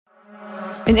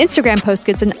An Instagram post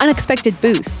gets an unexpected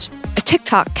boost. A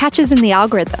TikTok catches in the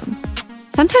algorithm.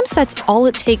 Sometimes that's all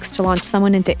it takes to launch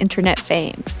someone into internet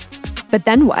fame. But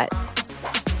then what?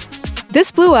 This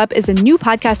Blew Up is a new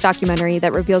podcast documentary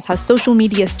that reveals how social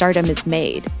media stardom is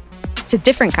made. It's a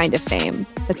different kind of fame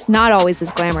that's not always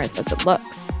as glamorous as it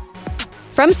looks.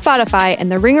 From Spotify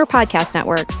and the Ringer Podcast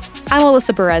Network, I'm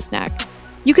Alyssa Bereznek.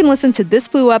 You can listen to This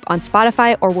Blew Up on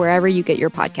Spotify or wherever you get your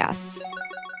podcasts.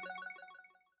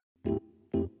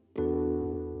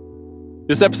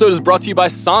 This episode is brought to you by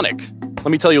Sonic. Let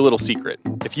me tell you a little secret.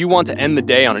 If you want to end the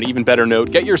day on an even better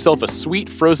note, get yourself a sweet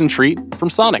frozen treat from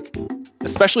Sonic.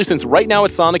 Especially since right now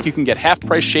at Sonic, you can get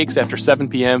half-price shakes after 7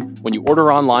 p.m. when you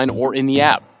order online or in the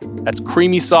app. That's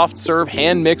creamy, soft serve,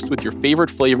 hand-mixed with your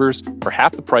favorite flavors for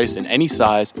half the price in any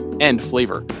size and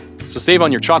flavor. So save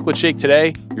on your chocolate shake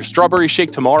today, your strawberry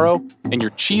shake tomorrow, and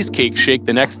your cheesecake shake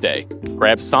the next day.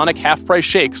 Grab Sonic half-price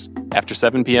shakes after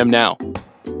 7 p.m. now.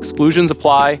 Exclusions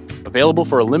apply. Available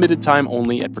for a limited time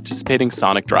only at participating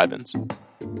Sonic drive-ins.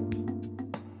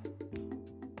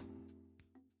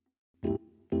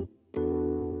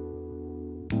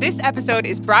 This episode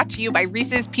is brought to you by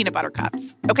Reese's Peanut Butter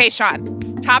Cups. Okay,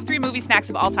 Sean, top 3 movie snacks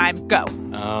of all time, go.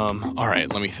 All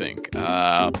right, let me think.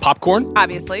 Popcorn?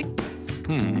 Obviously.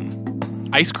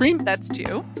 Ice cream? That's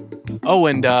 2. Oh,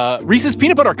 and Reese's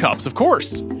Peanut Butter Cups, of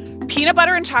course. Peanut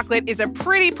butter and chocolate is a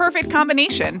pretty perfect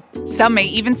combination. Some may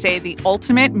even say the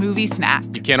ultimate movie snack.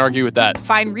 You can't argue with that.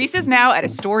 Find Reese's now at a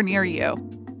store near you.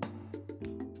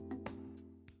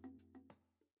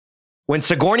 When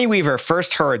Sigourney Weaver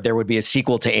first heard there would be a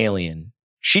sequel to Alien,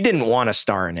 she didn't want to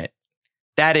star in it.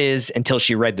 That is, until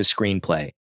she read the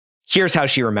screenplay. Here's how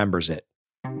she remembers it.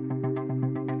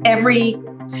 Every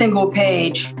single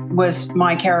page was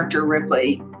my character,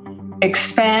 Ripley,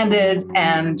 expanded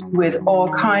and with all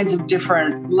kinds of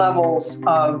different levels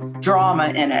of drama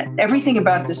in it. Everything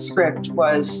about the script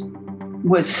was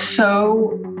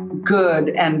so good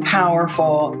and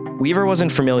powerful. Weaver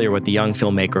wasn't familiar with the young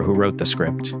filmmaker who wrote the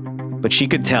script, but she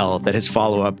could tell that his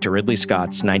follow-up to Ridley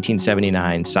Scott's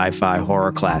 1979 sci-fi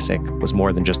horror classic was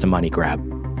more than just a money grab.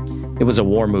 It was a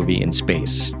war movie in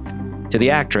space. To the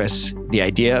actress, the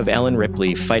idea of Ellen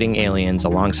Ripley fighting aliens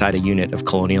alongside a unit of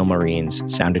colonial Marines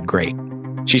sounded great.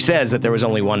 She says that there was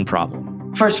only one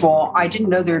problem. First of all, I didn't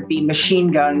know there'd be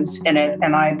machine guns in it,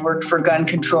 and I'd worked for gun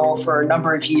control for a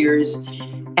number of years.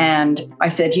 And I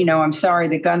said, I'm sorry,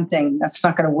 the gun thing, that's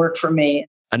not going to work for me.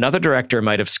 Another director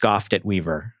might have scoffed at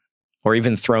Weaver, or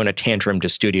even thrown a tantrum to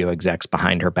studio execs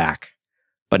behind her back,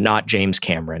 but not James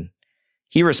Cameron.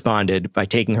 He responded by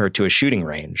taking her to a shooting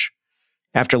range.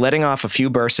 After letting off a few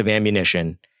bursts of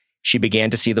ammunition, she began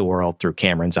to see the world through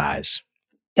Cameron's eyes.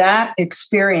 That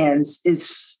experience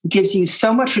gives you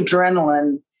so much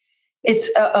adrenaline.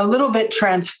 It's a little bit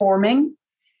transforming.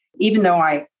 Even though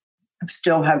I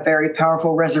still have very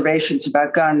powerful reservations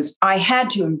about guns, I had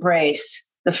to embrace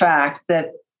the fact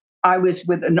that I was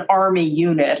with an army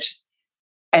unit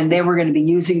and they were going to be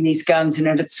using these guns. And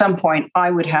at some point, I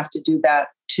would have to do that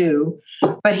too.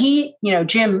 But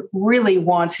Jim really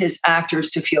wants his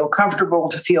actors to feel comfortable,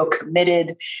 to feel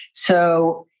committed.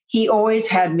 So he always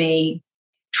had me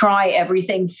try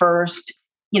everything first.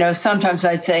 Sometimes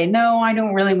I'd say, no, I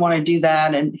don't really want to do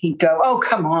that. And he'd go, oh,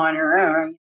 come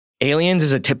on. Aliens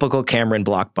is a typical Cameron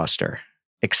blockbuster.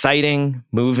 Exciting,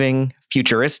 moving,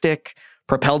 futuristic,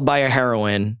 propelled by a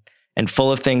heroine, and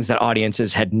full of things that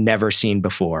audiences had never seen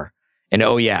before. And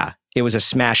oh yeah, it was a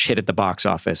smash hit at the box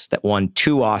office that won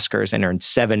 2 Oscars and earned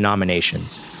 7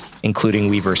 nominations, including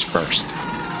Weaver's first.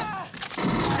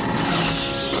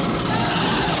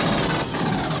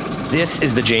 This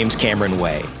is the James Cameron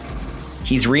way.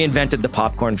 He's reinvented the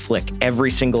popcorn flick every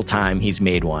single time he's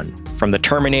made one, from The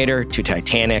Terminator to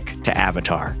Titanic to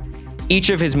Avatar. Each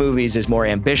of his movies is more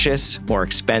ambitious, more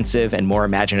expensive, and more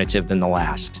imaginative than the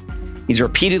last. He's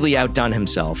repeatedly outdone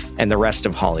himself and the rest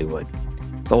of Hollywood.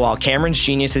 But while Cameron's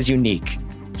genius is unique,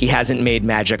 he hasn't made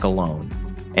magic alone.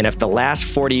 And if the last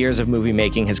 40 years of movie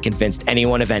making has convinced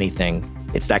anyone of anything,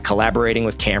 it's that collaborating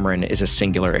with Cameron is a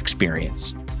singular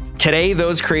experience. Today,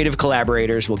 those creative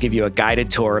collaborators will give you a guided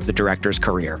tour of the director's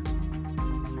career.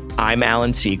 I'm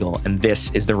Alan Siegel, and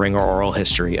this is the Ringer Oral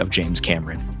History of James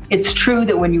Cameron. It's true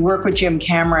that when you work with Jim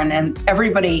Cameron and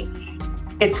everybody,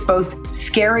 it's both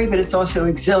scary, but it's also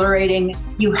exhilarating.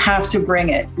 You have to bring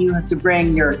it. You have to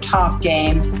bring your top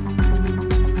game.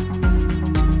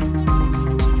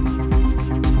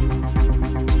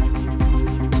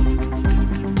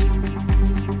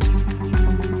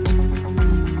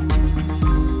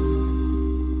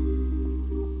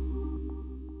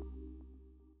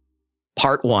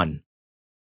 Part 1.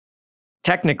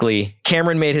 Technically,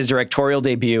 Cameron made his directorial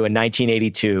debut in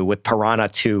 1982 with Piranha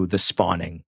 2: The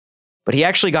Spawning. But he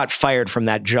actually got fired from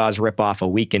that Jaws ripoff a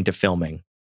week into filming.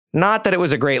 Not that it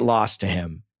was a great loss to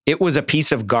him. It was a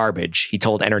piece of garbage, he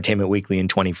told Entertainment Weekly in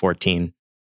 2014.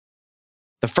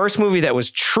 The first movie that was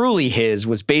truly his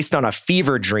was based on a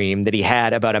fever dream that he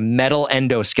had about a metal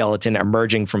endoskeleton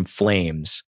emerging from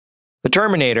flames. The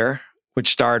Terminator,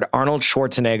 which starred Arnold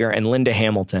Schwarzenegger and Linda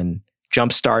Hamilton,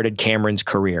 jump-started Cameron's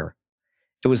career.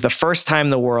 It was the first time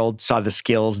the world saw the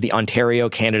skills the Ontario,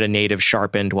 Canada native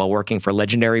sharpened while working for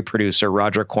legendary producer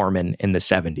Roger Corman in the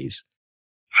 70s.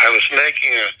 I was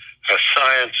making a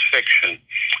science fiction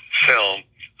film.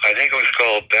 I think it was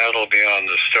called Battle Beyond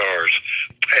the Stars.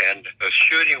 And the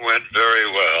shooting went very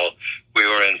well. We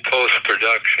were in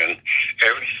post-production.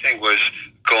 Everything was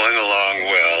going along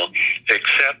well,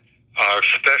 except our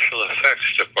special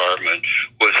effects department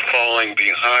was falling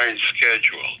behind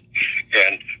schedule.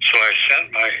 And so I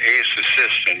sent my ace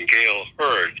assistant, Gail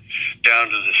Hurd, down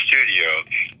to the studio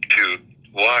to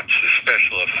watch the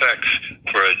special effects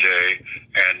for a day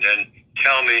and then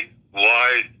tell me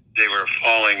why they were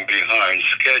falling behind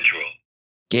schedule.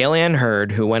 Gail Ann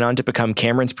Hurd, who went on to become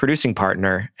Cameron's producing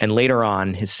partner and later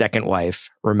on his second wife,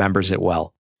 remembers it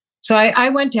well. So I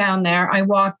went down there. I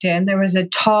walked in. There was a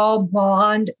tall,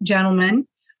 blonde gentleman,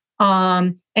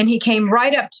 and he came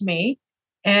right up to me,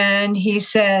 and he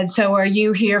said, "So are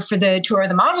you here for the tour of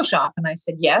the model shop?" And I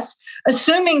said, "Yes,"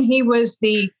 assuming he was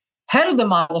the head of the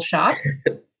model shop.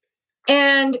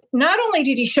 And not only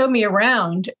did he show me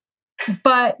around,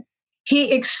 but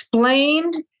he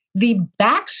explained the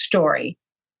backstory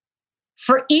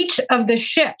for each of the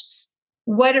ships,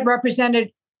 what it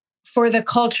represented for the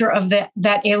culture of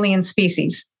that alien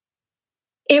species.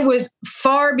 It was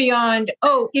far beyond,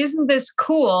 oh, isn't this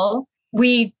cool?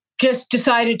 We just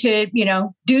decided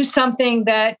to, do something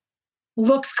that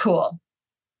looks cool.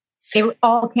 It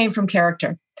all came from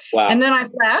character. Wow. And then I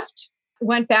left,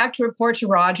 went back to report to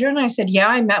Roger, and I said, yeah,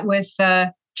 I met with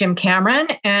Jim Cameron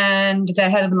and the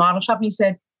head of the model shop. And he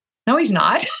said, no, he's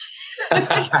not.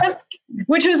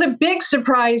 Which was a big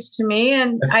surprise to me.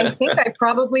 And I think I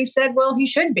probably said, well, he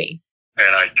should be.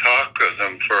 And I talked with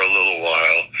him for a little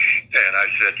while. And I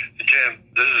said, Jim,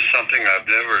 this is something I've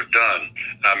never done.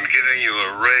 I'm giving you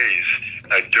a raise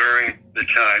during the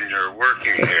time you're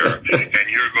working here. And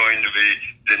you're going to be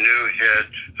the new head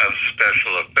of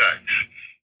special effects.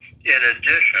 In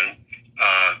addition,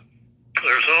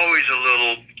 there's always a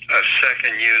little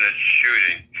second unit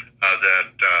shooting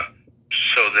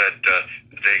so that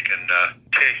they can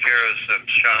take care of some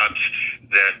shots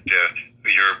that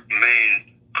your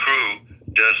main crew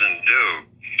doesn't do.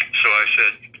 So I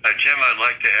said, Jim, I'd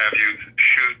like to have you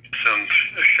shoot some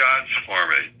shots for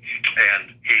me.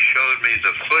 And he showed me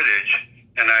the footage,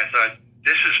 and I thought,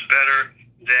 this is better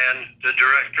than the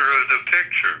director of the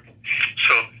picture.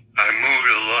 So I moved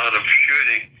a lot of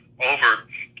shooting over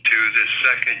to the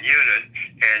second unit,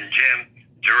 and Jim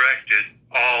directed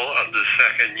all of the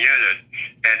second unit.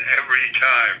 And every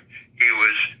time he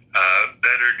was a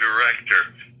better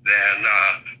director than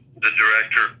the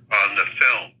director on the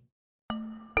film.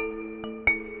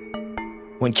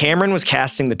 When Cameron was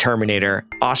casting the Terminator,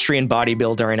 Austrian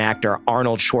bodybuilder and actor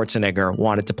Arnold Schwarzenegger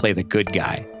wanted to play the good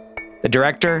guy. The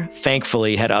director,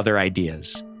 thankfully, had other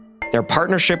ideas. Their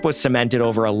partnership was cemented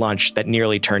over a lunch that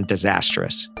nearly turned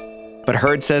disastrous. But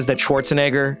Hurd says that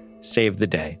Schwarzenegger saved the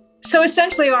day. So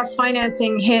essentially, our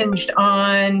financing hinged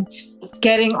on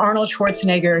getting Arnold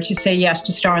Schwarzenegger to say yes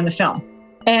to star in the film.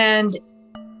 And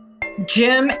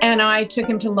Jim and I took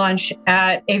him to lunch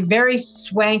at a very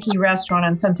swanky restaurant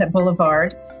on Sunset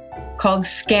Boulevard called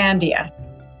Scandia.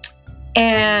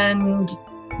 And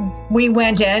we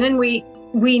went in and we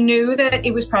knew that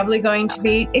it was probably going to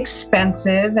be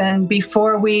expensive. And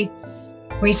before we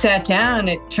sat down,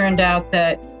 it turned out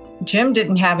that Jim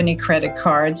didn't have any credit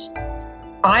cards.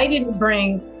 I didn't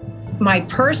bring my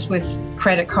purse with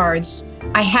credit cards.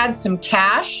 I had some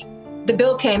cash. The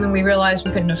bill came and we realized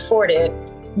we couldn't afford it.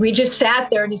 We just sat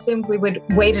there and assumed we would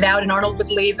wait it out and Arnold would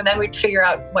leave and then we'd figure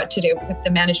out what to do with the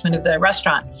management of the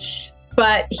restaurant.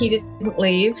 But he didn't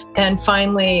leave. And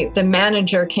finally, the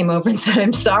manager came over and said,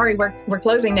 I'm sorry, we're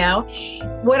closing now.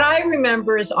 What I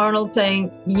remember is Arnold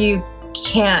saying, you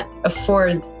can't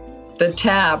afford the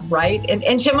tab, right?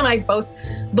 And Jim and I both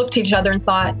looked at each other and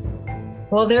thought,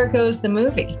 well, there goes the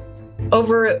movie.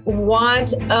 Over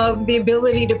want of the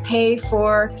ability to pay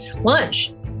for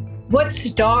lunch. What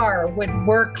star would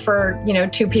work for,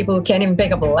 two people who can't even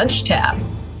pick up a lunch tab?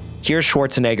 Here's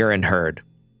Schwarzenegger and Hurd.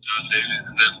 So they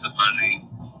didn't have the money.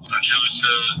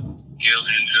 Producer, Gail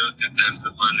Andrew didn't have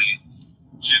the money.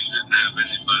 Jim didn't have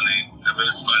any money. It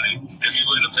was funny. If you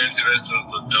were in a fancy restaurant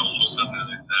for Dome or something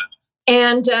like that.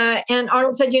 And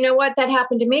Arnold said, you know what? That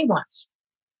happened to me once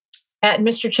at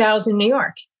Mr. Chow's in New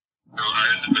York. So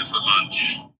I had to go for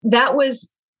lunch. That was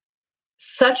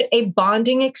such a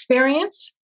bonding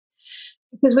experience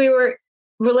because we were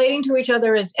relating to each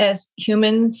other as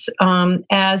humans,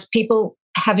 as people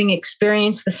having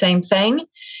experienced the same thing.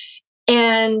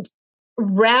 And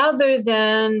rather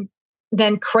than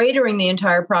cratering the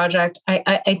entire project,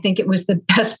 I think it was the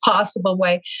best possible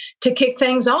way to kick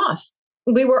things off.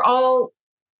 We were all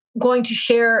going to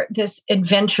share this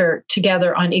adventure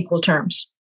together on equal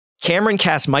terms. Cameron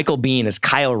cast Michael Biehn as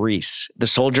Kyle Reese, the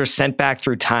soldier sent back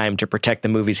through time to protect the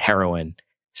movie's heroine,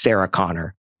 Sarah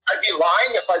Connor. I'd be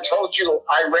lying if I told you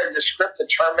I read the script, The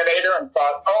Terminator, and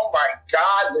thought, oh my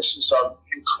God, this is an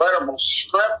incredible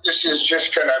script. This is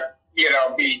just going to,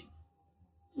 be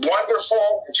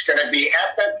wonderful. It's going to be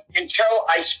epic. Until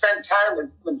I spent time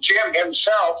with Jim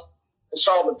himself and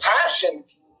saw the passion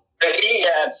that he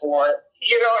had for it.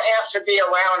 You don't have to be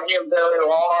around him very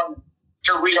long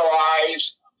to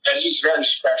realize that he's very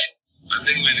special. I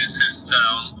think when he sits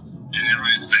down and he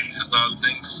really thinks about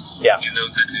things, that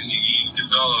he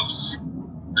develops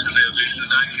a clear vision.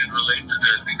 I can relate to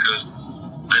that because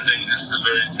I think this is the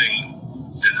very thing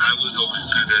that I was always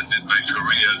good at in my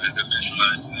career, that I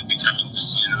visualized in becoming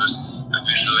Miss Universe, I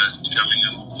visualized becoming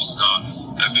a movie star,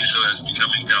 I visualized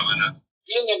becoming governor.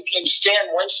 Being in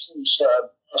Stan Winston's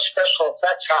special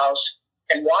effects house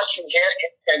and watching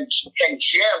him and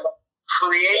Jim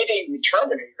creating the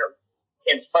Terminator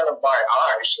in front of my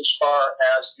eyes as far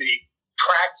as the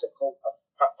practical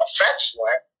effects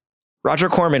went. Roger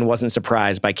Corman wasn't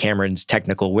surprised by Cameron's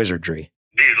technical wizardry.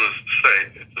 Needless to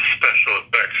say, the special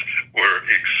effects were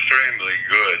extremely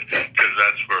good because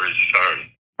that's where he started.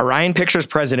 Orion Pictures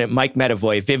president Mike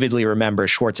Medavoy vividly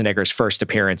remembers Schwarzenegger's first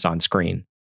appearance on screen.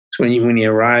 It's when he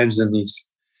arrives and he's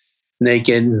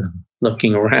naked,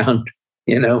 looking around,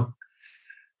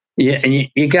 Yeah, and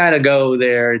you got to go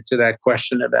there to that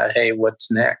question about, hey,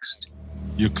 what's next?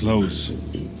 Your clothes.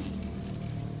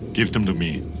 Give them to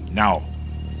me, now.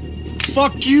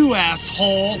 Fuck you,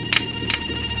 asshole!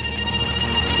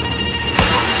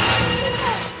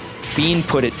 Biehn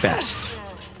put it best.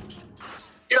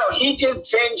 He did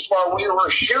things while we were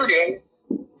shooting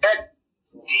that,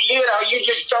 you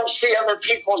just don't see other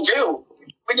people do.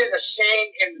 We did a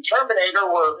scene in The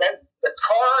Terminator where the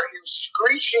car is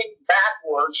screeching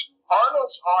backwards,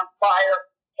 Arnold's on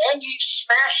fire, and he's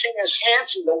smashing his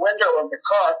hands in the window of the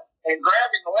car and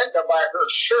grabbing Linda by her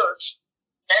shirts.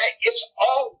 And it's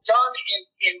all done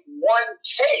in one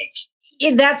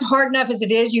take. That's hard enough as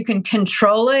it is. You can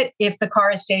control it if the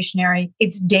car is stationary.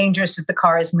 It's dangerous if the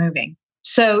car is moving.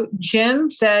 So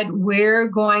Jim said, we're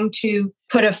going to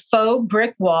put a faux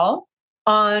brick wall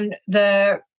on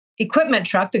the equipment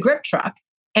truck, the grip truck,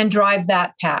 and drive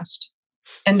that past.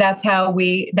 And that's how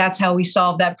we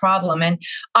solved that problem. And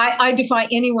I defy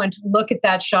anyone to look at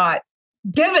that shot,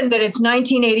 given that it's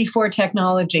 1984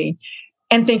 technology,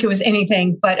 and think it was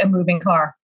anything but a moving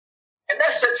car. And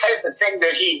that's the type of thing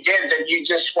that he did that you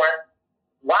just went,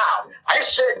 wow, I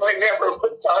certainly never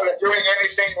would have thought of doing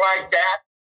anything like that.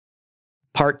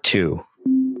 Part 2.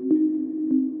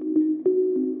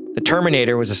 The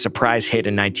Terminator was a surprise hit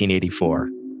in 1984.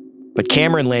 But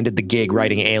Cameron landed the gig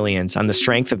writing Aliens on the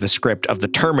strength of the script of The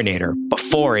Terminator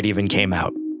before it even came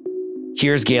out.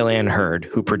 Here's Gale Ann Hurd,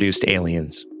 who produced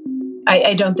Aliens.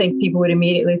 I don't think people would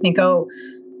immediately think,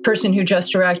 person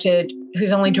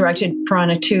who's only directed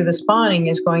Piranha 2, The Spawning,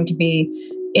 is going to be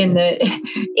in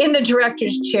the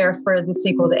director's chair for the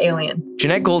sequel to Alien.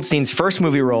 Jeanette Goldstein's first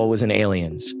movie role was in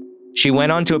Aliens. She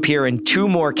went on to appear in 2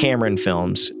 more Cameron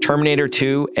films, Terminator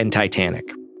 2 and Titanic.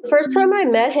 The first time I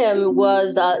met him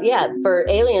was, for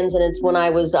Aliens, and it's when I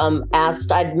was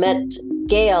asked. I'd met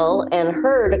Gale and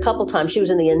Hurd a couple times. She was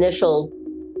in the initial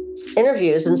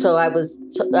interviews, and so I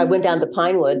went down to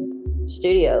Pinewood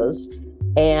Studios,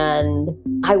 and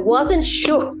I wasn't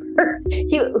sure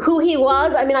who he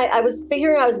was. I mean, I was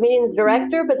figuring I was meeting the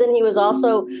director, but then he was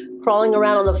also crawling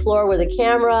around on the floor with a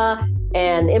camera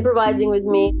and improvising with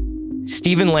me.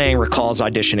 Stephen Lang recalls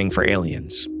auditioning for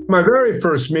Aliens. My very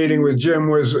first meeting with Jim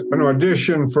was an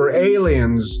audition for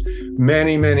Aliens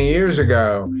many, many years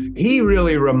ago. He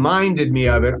really reminded me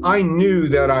of it. I knew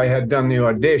that I had done the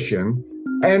audition.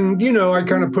 And, I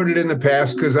kind of put it in the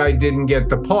past because I didn't get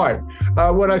the part.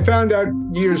 What I found out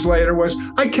years later was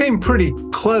I came pretty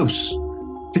close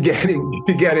to getting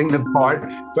the part,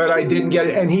 but I didn't get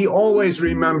it. And he always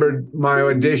remembered my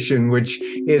audition, which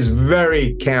is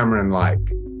very Cameron-like.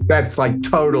 That's like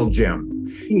total Jim.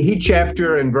 He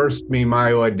chapter and versed me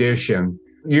my audition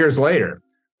years later.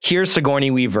 Here's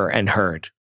Sigourney Weaver and Heard.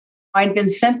 I'd been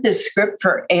sent this script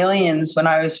for Aliens when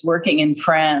I was working in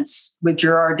France with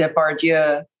Gerard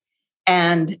Depardieu.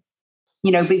 And,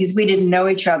 because we didn't know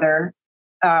each other,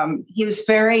 he was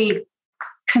very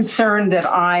concerned that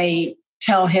I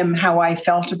tell him how I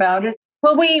felt about it.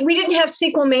 Well, we didn't have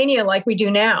sequel mania like we do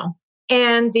now.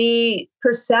 And the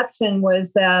perception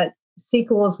was that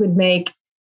sequels would make,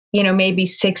 maybe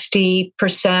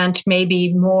 60%,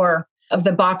 maybe more of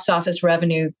the box office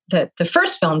revenue that the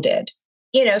first film did.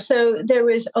 So there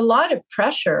was a lot of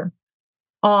pressure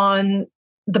on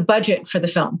the budget for the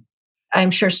film.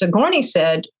 I'm sure Sigourney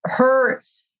said her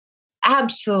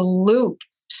absolute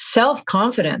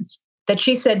self-confidence that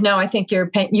she said, no, I think you're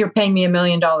paying me $1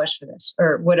 million for this,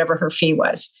 or whatever her fee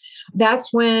was.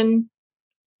 That's when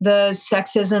the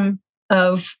sexism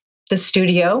of the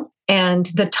studio and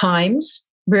the Times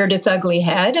reared its ugly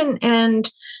head.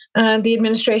 And the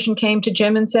administration came to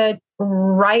Jim and said,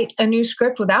 write a new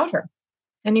script without her.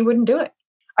 And he wouldn't do it.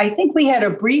 I think we had a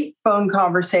brief phone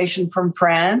conversation from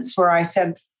France where I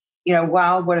said,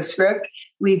 wow, what a script.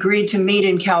 We agreed to meet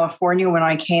in California when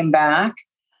I came back.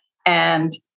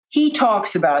 And he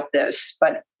talks about this,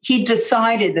 but he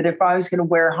decided that if I was going to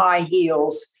wear high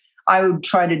heels, I would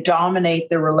try to dominate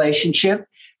the relationship.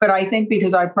 But I think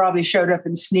because I probably showed up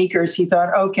in sneakers, he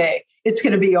thought, okay, it's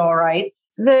going to be all right.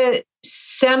 The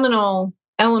seminal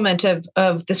element of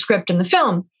the script in the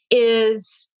film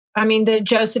is, the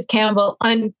Joseph Campbell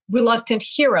unreluctant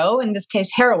hero, in this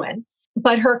case, heroine,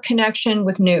 but her connection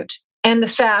with Newt. And the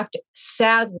fact,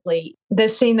 sadly, the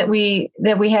scene that we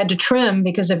had to trim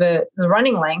because of the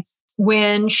running length,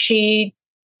 when she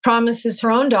promises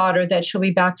her own daughter that she'll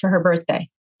be back for her birthday,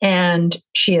 and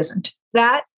she isn't.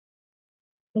 That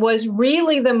was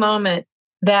really the moment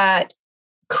that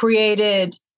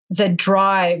created the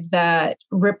drive that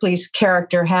Ripley's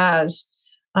character has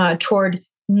toward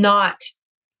not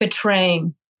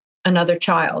betraying another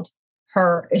child,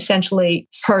 essentially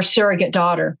her surrogate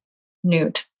daughter,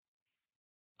 Newt.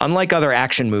 Unlike other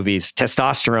action movies,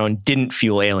 testosterone didn't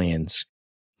fuel Aliens.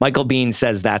 Michael Biehn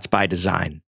says that's by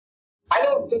design. I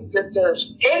don't think that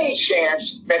there's any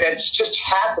chance that it's just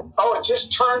happened. Oh, it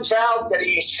just turns out that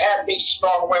he's had these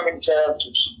strong women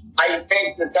characters. I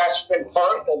think that that's been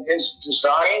part of his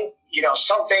design,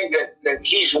 something that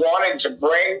he's wanted to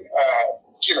bring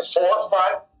to the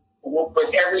forefront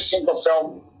with every single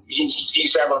film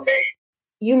he's ever made.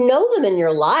 You know them in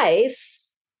your life.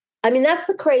 That's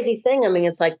the crazy thing.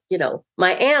 It's like,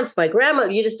 my aunts, my grandma,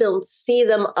 you just don't see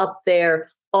them up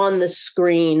there on the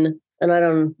screen. And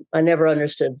I never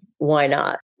understood why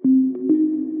not.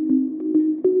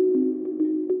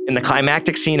 In the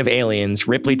climactic scene of Aliens,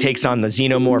 Ripley takes on the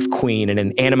xenomorph queen in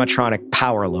an animatronic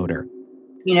power loader.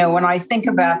 When I think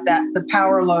about that, the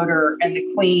power loader and the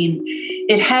queen,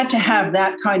 it had to have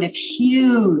that kind of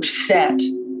huge set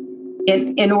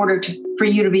in order for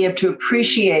you to be able to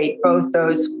appreciate both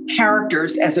those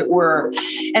characters, as it were.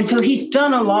 And so he's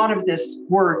done a lot of this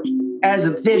work as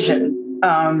a vision.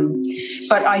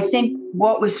 But I think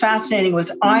what was fascinating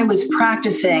was I was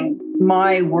practicing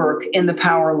my work in the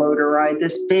power loader. I had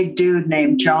this big dude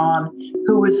named John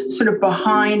who was sort of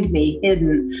behind me,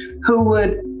 hidden, who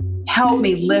would help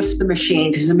me lift the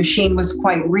machine because the machine was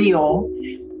quite real.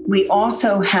 We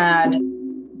also had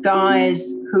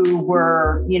guys who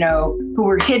were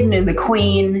hidden in the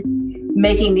queen,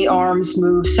 making the arms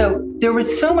move. So there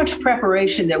was so much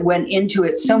preparation that went into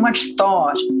it, so much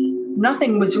thought.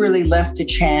 Nothing was really left to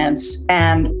chance.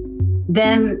 And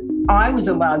then I was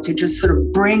allowed to just sort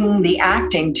of bring the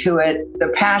acting to it, the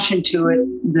passion to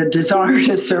it, the desire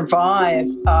to survive.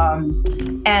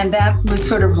 And that was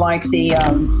sort of like the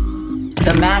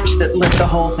match that lit the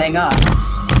whole thing up.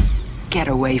 Get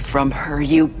away from her,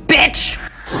 you bitch!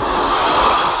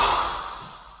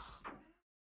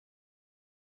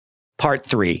 Part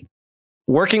 3.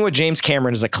 Working with James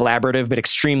Cameron is a collaborative but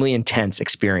extremely intense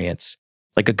experience.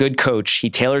 Like a good coach, he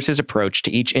tailors his approach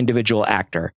to each individual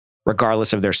actor,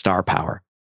 regardless of their star power.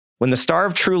 When the star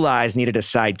of True Lies needed a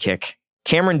sidekick,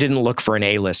 Cameron didn't look for an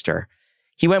A-lister.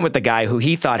 He went with the guy who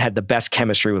he thought had the best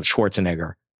chemistry with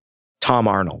Schwarzenegger, Tom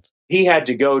Arnold. He had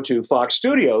to go to Fox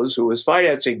Studios, who was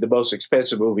financing the most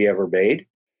expensive movie ever made,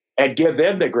 and give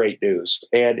them the great news.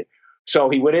 And so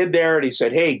he went in there and he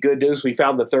said, hey, good news, we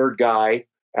found the third guy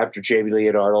after Jamie Lee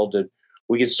and Arnold, and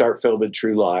we can start filming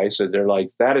True Lies. And they're like,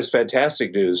 that is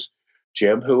fantastic news,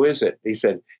 Jim. Who is it? He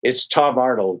said, it's Tom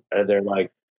Arnold. And they're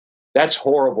like, that's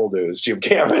horrible news, Jim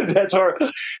Cameron. That's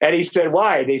horrible. And he said,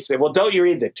 why? And he said, well, don't you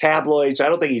read the tabloids? I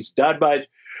don't think he's done much.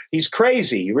 He's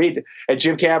crazy. You read, and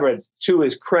Jim Cameron, to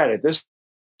his credit, this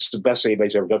is the best thing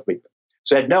anybody's ever done for me,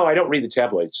 said, no, I don't read the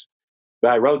tabloids.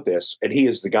 I wrote this, and he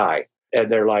is the guy.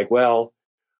 And they're like, well,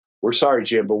 we're sorry,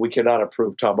 Jim, but we cannot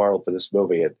approve Tom Arnold for this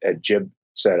movie. And Jim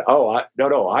said,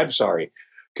 no, I'm sorry,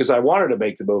 because I wanted to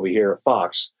make the movie here at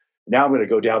Fox. Now I'm going to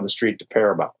go down the street to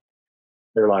Paramount.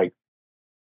 They're like,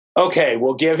 okay,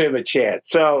 we'll give him a chance.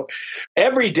 So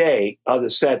every day on the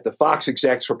set, the Fox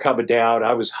execs were coming down.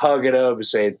 I was hugging them and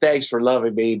saying, thanks for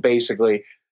loving me, basically.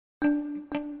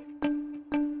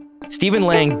 Stephen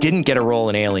Lang didn't get a role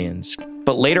in Aliens,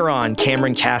 but later on,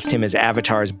 Cameron cast him as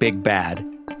Avatar's big bad,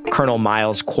 Colonel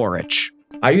Miles Quaritch.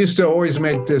 I used to always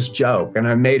make this joke, and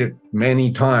I made it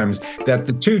many times, that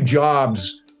the two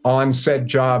jobs, on-set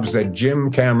jobs that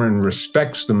Jim Cameron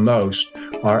respects the most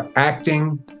are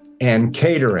acting and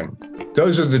catering.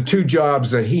 Those are the two jobs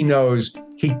that he knows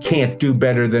he can't do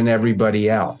better than everybody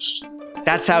else.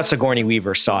 That's how Sigourney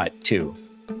Weaver saw it, too.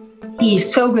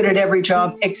 He's so good at every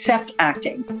job except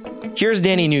acting. Here's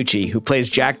Danny Nucci, who plays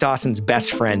Jack Dawson's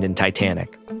best friend in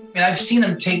Titanic. And I've seen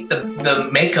him take the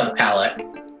makeup palette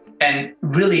and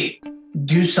really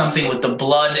do something with the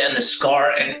blood and the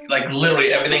scar, and like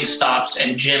literally everything stops,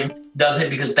 and Jim does it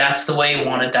because that's the way he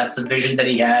wanted. That's the vision that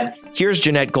he had. Here's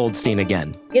Jeanette Goldstein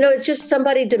again. It's just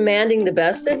somebody demanding the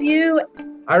best of you.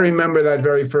 I remember that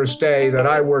very first day that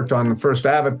I worked on the first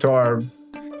Avatar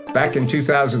back in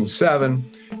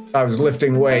 2007. I was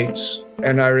lifting weights,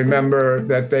 and I remember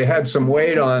that they had some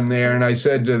weight on there, and I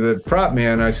said to the prop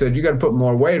man, I said, you got to put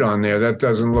more weight on there. That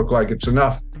doesn't look like it's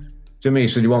enough to me. He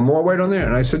said, you want more weight on there?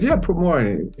 And I said, yeah, put more in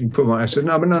it. He put more. I said,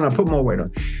 no, put more weight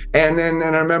on. And then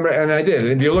I remember, and I did.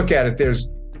 If you look at it, there's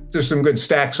some good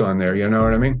stacks on there. You know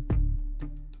what I mean?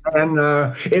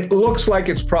 And it looks like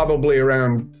it's probably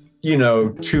around,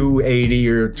 280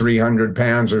 or 300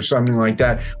 pounds or something like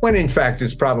that, when in fact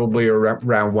it's probably around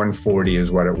 140 is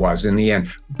what it was in the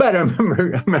end. But I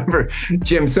remember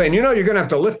Jim saying, you're going to have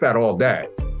to lift that all day.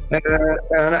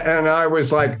 And I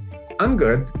was like, I'm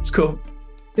good. It's cool.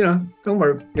 Don't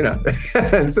worry,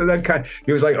 And so that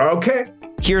he was like, okay.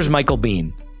 Here's Michael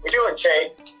Biehn. We do a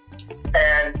tape,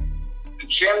 and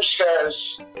Jim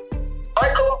says,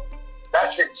 Michael,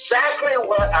 that's exactly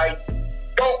what I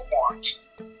don't want.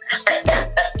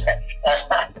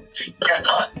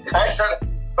 I said,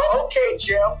 okay,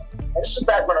 Jim. This is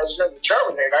back when I was doing the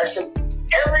Terminator. I said,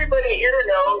 everybody here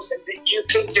knows that you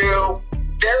can do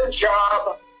their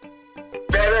job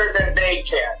better than they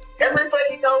can.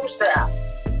 Everybody knows that.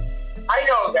 I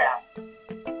know that.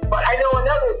 But I know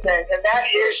another thing, and that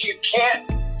is you can't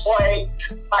play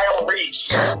Kyle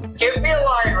Reese. Give me a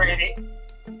line reading,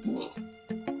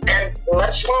 and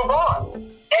let's move on.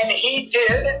 And he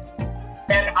did,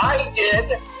 and I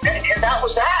did, and that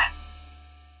was that.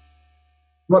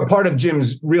 Well, part of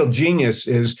Jim's real genius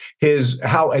is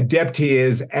how adept he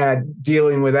is at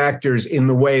dealing with actors in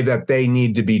the way that they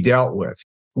need to be dealt with.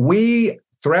 We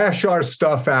thrash our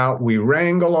stuff out, we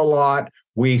wrangle a lot,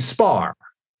 we spar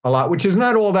a lot, which is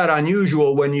not all that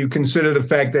unusual when you consider the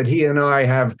fact that he and I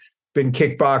have been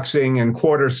kickboxing and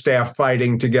quarterstaff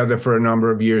fighting together for a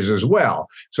number of years as well.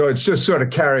 So it's just sort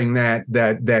of carrying that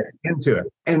into it.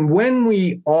 And when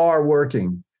we are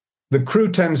working, the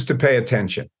crew tends to pay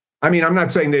attention. I mean, I'm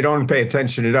not saying they don't pay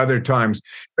attention at other times,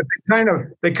 but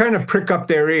they kind of prick up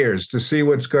their ears to see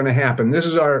what's going to happen. This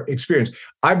is our experience.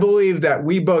 I believe that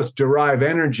we both derive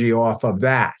energy off of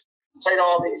that. Take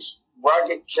all these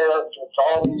rugged characters,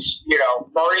 all these,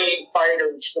 Marine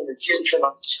fighters from the future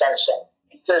on the sky set.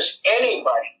 If there's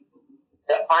anybody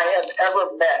that I have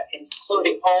ever met,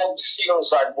 including all the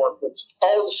SEALs I've worked with,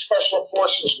 all the Special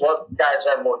Forces guys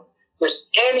I've worked with, if there's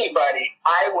anybody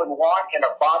I would want in a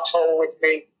foxhole with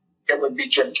me, it would be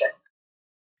Jim Cameron.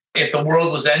 If the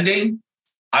world was ending,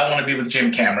 I want to be with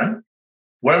Jim Cameron.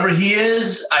 Wherever he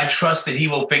is, I trust that he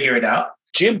will figure it out.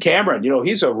 Jim Cameron,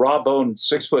 he's a raw-boned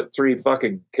 6'3"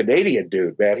 fucking Canadian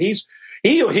dude, man. He's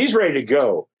ready to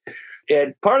go.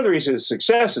 And part of the reason his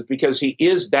success is because he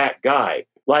is that guy.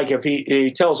 Like if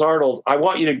he tells Arnold, I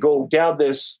want you to go down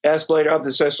this escalator, up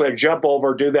this escalator, jump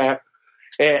over, do that.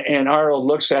 And Arnold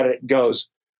looks at it and goes,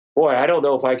 boy, I don't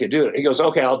know if I could do it. He goes,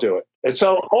 okay, I'll do it. And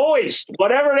so always,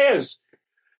 whatever it is,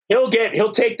 he'll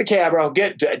take the camera,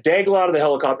 he'll dangle out of the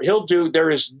helicopter.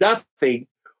 There is nothing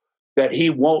that he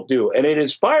won't do. And it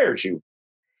inspires you.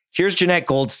 Here's Jeanette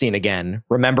Goldstein again,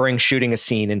 remembering shooting a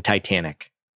scene in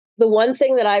Titanic. The one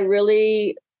thing that I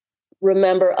really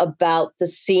remember about the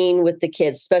scene with the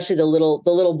kids, especially the little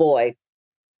boy,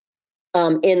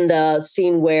 in the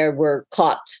scene where we're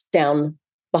caught down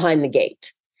behind the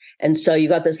gate. And so you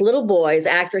got this little boy, his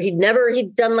actor, he'd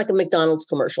done like a McDonald's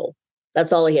commercial.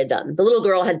 That's all he had done. The little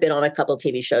girl had been on a couple of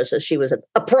TV shows, so she was a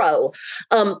pro.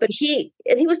 But he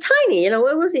was tiny.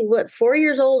 What was he? 4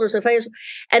 years old or so? 5 years old?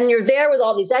 And you're there with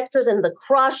all these extras and the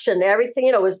crush and everything.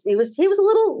 He was a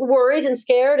little worried and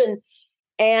scared.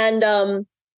 And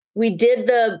we did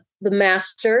the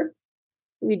master.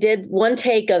 We did one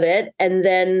take of it, and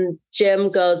then Jim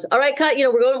goes, "All right, cut.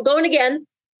 We're going again."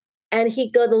 And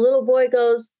the little boy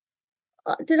goes,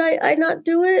 "Did I not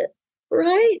do it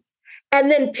right?" And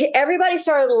then everybody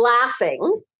started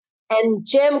laughing, and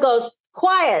Jim goes,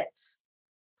 "Quiet,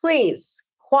 please,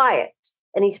 quiet."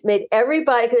 And he made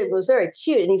everybody, because it was very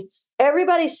cute, and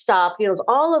everybody stopped.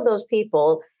 All of those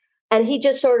people, and he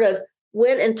just sort of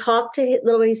went and talked to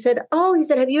little boy. He said,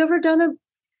 "Have you ever done a?"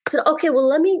 I said, "Okay,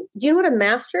 well, you know what a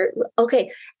master?"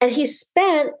 Okay. And he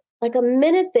spent like a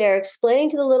minute there explaining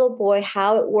to the little boy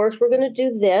how it works. We're going to do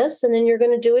this, and then you're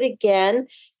going to do it again.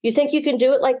 You think you can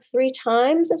do it like 3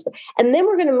 times? And then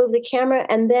we're going to move the camera.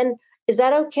 And then, is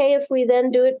that okay if we then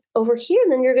do it over here?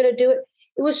 And then you're going to do it.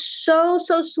 It was so,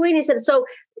 so sweet. He said, "So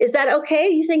is that okay?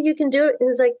 You think you can do it?" And he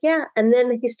was like, "Yeah." And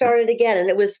then he started again. And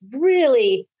it was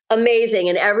really amazing.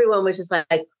 And everyone was just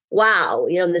like, wow,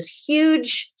 in this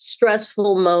huge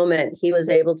stressful moment, he was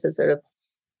able to sort of,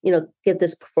 get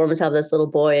this performance out of this little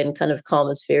boy and kind of calm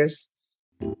his fears.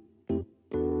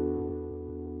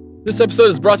 This episode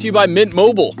is brought to you by Mint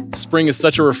Mobile. Spring is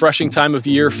such a refreshing time of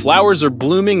year. Flowers are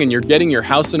blooming and you're getting your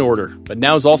house in order. But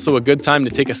now's also a good time to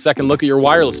take a second look at your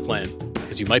wireless plan,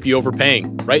 because you might be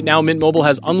overpaying. Right now, Mint Mobile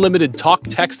has unlimited talk,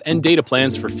 text, and data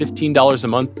plans for $15 a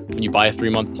month when you buy a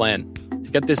 3-month plan. To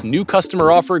get this new customer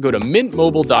offer, go to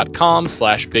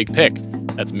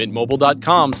mintmobile.com/bigpick. That's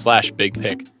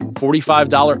mintmobile.com/bigpick.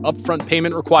 $45 upfront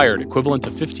payment required, equivalent to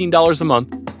 $15 a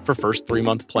month for first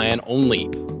 3-month plan only.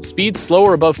 Speed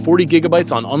slower above 40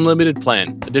 gigabytes on unlimited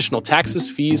plan. Additional taxes,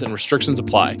 fees, and restrictions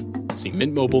apply. See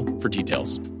Mint Mobile for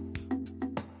details.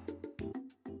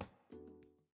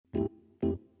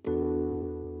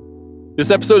 This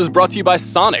episode is brought to you by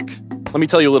Sonic. Let me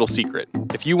tell you a little secret.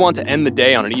 If you want to end the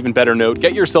day on an even better note,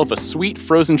 get yourself a sweet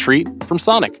frozen treat from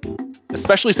Sonic.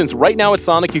 Especially since right now at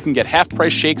Sonic, you can get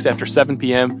half-price shakes after 7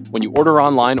 p.m. when you order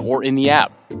online or in the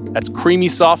app. That's creamy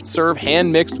soft serve,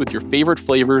 hand-mixed with your favorite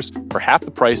flavors for half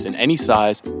the price in any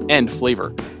size and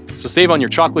flavor. So save on your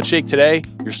chocolate shake today,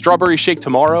 your strawberry shake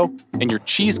tomorrow, and your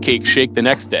cheesecake shake the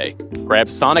next day. Grab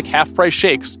Sonic half-price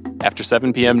shakes after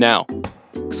 7 p.m. now.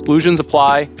 Exclusions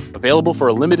apply. Available for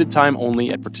a limited time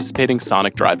only at participating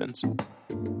Sonic drive-ins.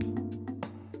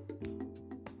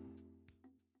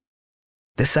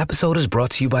 This episode is brought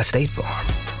to you by State Farm.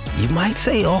 You might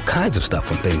say all kinds of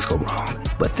stuff when things go wrong,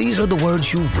 but these are the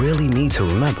words you really need to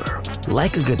remember.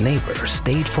 Like a good neighbor,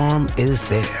 State Farm is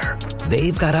there.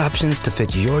 They've got options to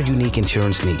fit your unique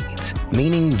insurance needs,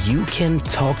 meaning you can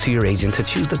talk to your agent to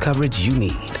choose the coverage you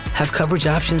need, have coverage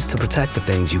options to protect the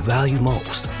things you value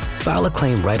most, file a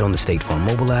claim right on the State Farm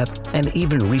mobile app, and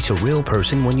even reach a real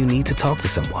person when you need to talk to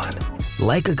someone.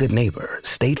 Like a good neighbor,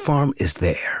 State Farm is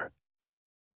there.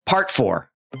 Part 4.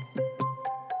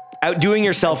 Outdoing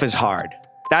yourself is hard.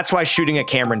 That's why shooting a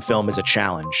Cameron film is a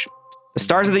challenge. The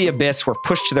stars of The Abyss were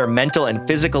pushed to their mental and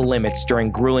physical limits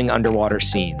during grueling underwater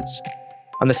scenes.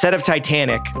 On the set of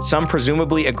Titanic, some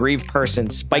presumably aggrieved person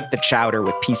spiked the chowder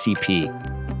with PCP.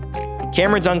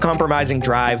 Cameron's uncompromising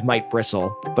drive might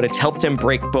bristle, but it's helped him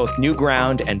break both new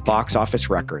ground and box office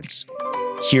records.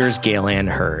 Here's Gale Anne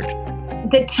Hurd.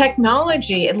 The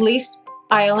technology, at least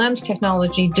ILM's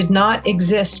technology, did not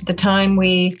exist at the time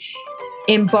we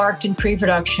embarked in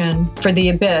pre-production for The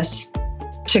Abyss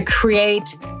to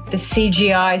create the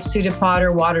CGI pseudopod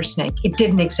or water snake. It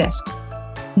didn't exist.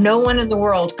 No one in the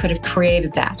world could have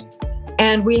created that.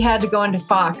 And we had to go into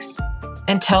Fox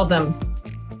and tell them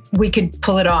we could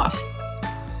pull it off.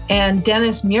 And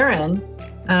Dennis Murin,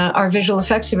 our visual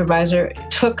effects supervisor,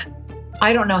 took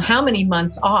I don't know how many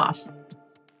months off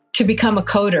to become a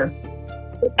coder,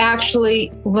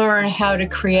 actually learn how to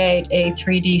create a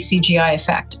 3D CGI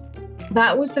effect.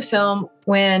 That was the film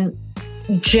when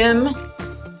Jim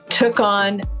took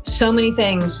on so many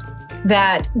things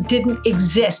that didn't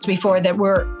exist before that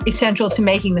were essential to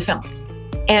making the film.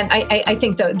 And I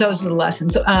think those are the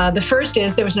lessons. The first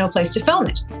is there was no place to film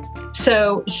it.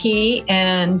 So he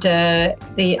and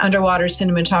the underwater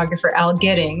cinematographer Al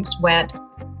Giddings went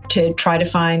to try to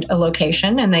find a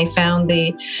location, and they found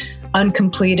the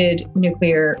uncompleted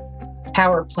nuclear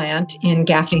power plant in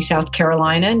Gaffney, South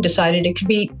Carolina, and decided it could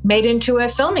be made into a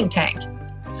filming tank.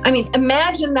 I mean,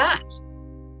 imagine that.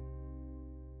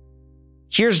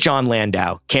 Here's John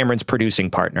Landau, Cameron's producing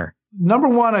partner. Number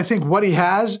one, I think what he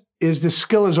has is the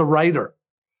skill as a writer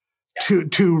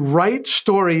to write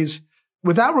stories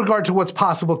without regard to what's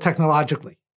possible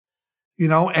technologically,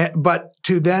 but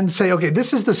to then say, okay,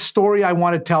 this is the story I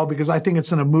want to tell because I think it's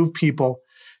going to move people.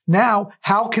 Now,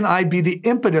 how can I be the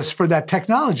impetus for that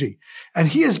technology? And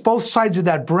he has both sides of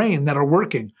that brain that are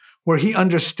working, where he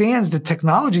understands the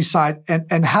technology side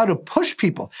and how to push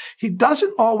people. He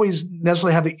doesn't always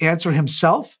necessarily have the answer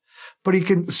himself, but he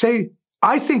can say,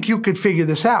 I think you could figure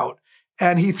this out.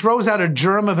 And he throws out a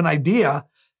germ of an idea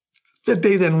that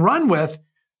they then run with.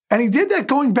 And he did that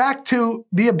going back to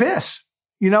The Abyss.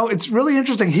 It's really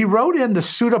interesting. He wrote in the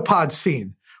pseudopod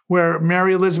scene where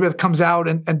Mary Elizabeth comes out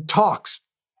and talks.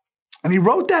 And he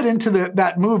wrote that into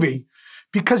that movie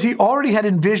because he already had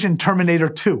envisioned Terminator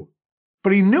 2.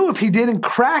 But he knew if he didn't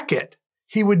crack it,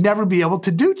 he would never be able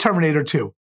to do Terminator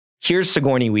 2. Here's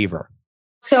Sigourney Weaver.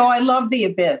 So I love The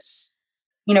Abyss.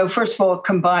 First of all, it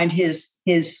combined his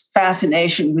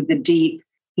fascination with the deep,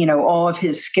 all of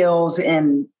his skills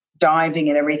in diving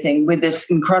and everything with this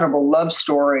incredible love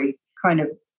story, kind of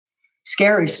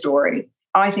scary story.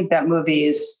 I think that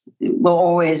movie will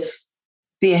always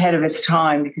be ahead of its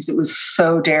time because it was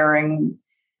so daring.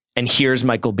 And here's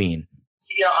Michael Biehn.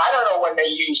 I don't know when they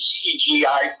used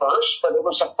CGI first, but it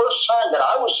was the first time that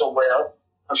I was aware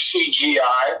of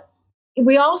CGI.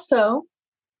 We also,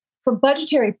 for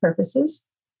budgetary purposes,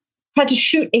 had to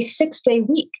shoot a 6-day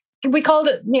week. We called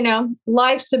it,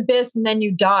 life's abyss, and then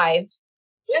you dive.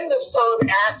 In the third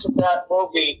act of that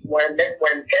movie, when Ed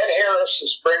Harris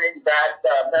is bringing back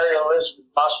Mary Elizabeth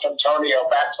Mastantuono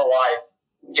back to life,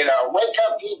 wake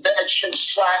up, you bitch, and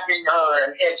slapping her,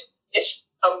 and it's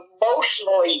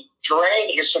emotionally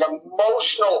draining. It's an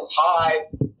emotional high,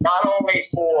 not only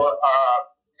for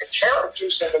the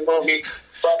characters in the movie,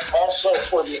 but also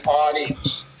for the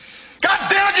audience. God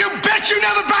damn you, bitch! You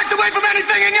never backed away from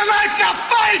anything in your life! Now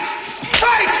fight!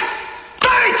 Fight!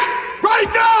 Fight!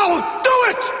 Right now! Do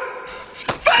it!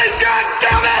 Fight! God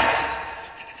damn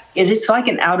it! It's like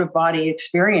an out-of-body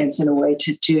experience in a way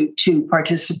to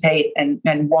participate and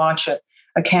watch a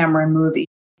Cameron movie.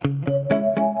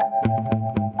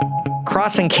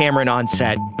 Crossing Cameron on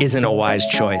set isn't a wise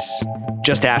choice.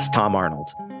 Just ask Tom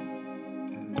Arnold.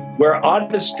 We're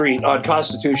on the street on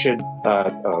Constitution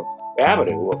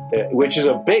Avenue, which is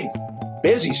a big,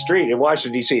 busy street in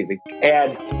Washington, D.C.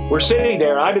 And we're sitting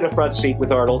there. I'm in the front seat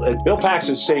with Arnold, and Bill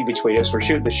Paxton's sitting between us. We're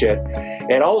shooting the shit.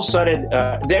 And all of a sudden,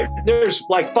 there's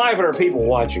like 500 people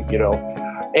watching,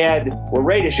 and we're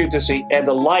ready to shoot this scene, and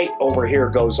the light over here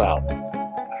goes out.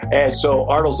 And so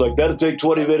Arnold's like, that'll take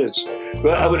 20 minutes.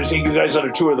 Well, I'm going to take you guys on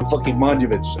a tour of the fucking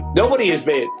monuments. Nobody has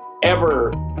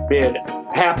ever been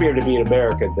happier to be an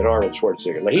American than Arnold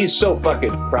Schwarzenegger. Like, he's so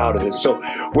fucking proud of this. So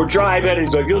we're driving, and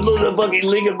he's like, look at the fucking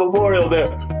Lincoln Memorial there.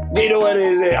 You know what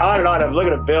it is? On and on. I'm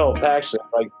looking at Bill Paxton.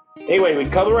 Like, anyway, we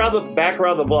come back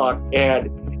around the block, and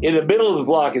in the middle of the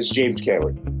block is James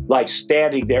Cameron, like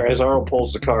standing there as Arnold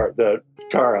pulls the car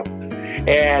up.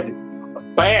 And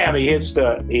bam, he hits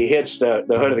the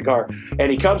hood of the car,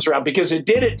 and he comes around because it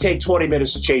didn't take 20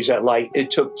 minutes to change that light.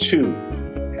 It took 2.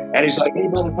 And he's like, hey,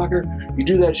 motherfucker, you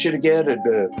do that shit again,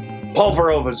 and Paul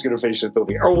Verhoeven's going to finish the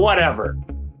movie, or whatever.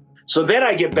 So then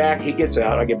I get back, he gets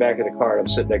out, I get back in the car, and I'm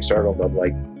sitting next to Arnold, I'm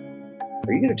like,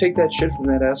 are you going to take that shit from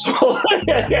that asshole?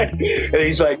 And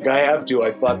he's like, I have to,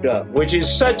 I fucked up, which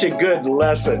is such a good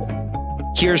lesson.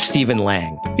 Here's Stephen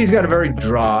Lang. He's got a very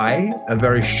dry, a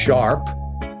very sharp,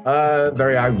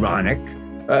 very ironic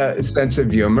sense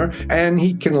of humor, and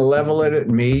he can level it at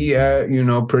me,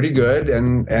 pretty good,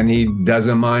 and he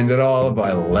doesn't mind at all if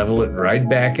I level it right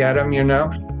back at him,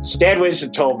 Stan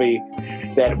Winston told me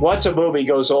that once a movie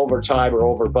goes over time or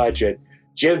over budget,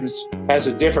 Jim has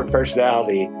a different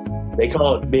personality. They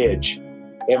call it Midge,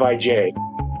 M-I-J.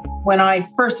 When I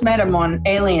first met him on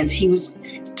Aliens, he was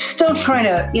still trying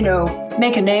to,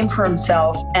 make a name for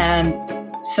himself, and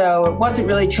so it wasn't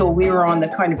really till we were on the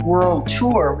kind of world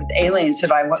tour with Aliens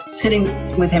that I was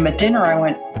sitting with him at dinner. I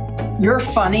went, you're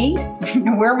funny?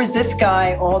 Where was this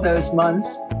guy all those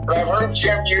months? I've heard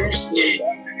Jim use the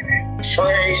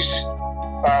phrase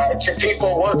to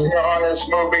people working on his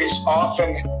movies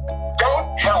often,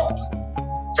 don't help.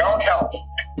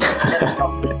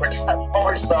 Which I've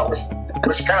always thought was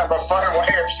kind of a fun way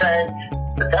of saying,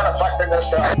 you're kind of fucking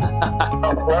this up.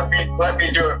 Let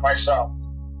me do it myself.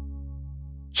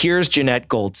 Here's Jeanette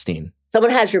Goldstein.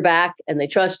 Someone has your back and they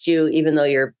trust you, even though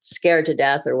you're scared to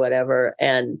death or whatever.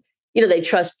 And, they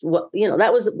trust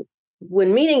that was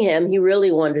when meeting him, he really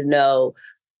wanted to know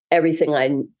everything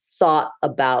I thought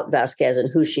about Vasquez and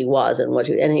who she was and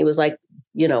he was like,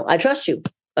 I trust you,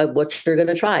 what you're going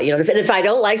to try, if I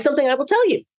don't like something, I will tell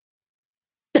you.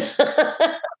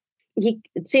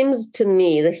 It seems to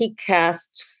me that he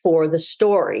casts for the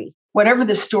story. whatever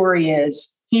the story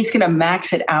is, he's going to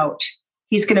max it out.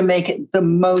 He's going to make it the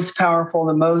most powerful,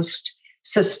 the most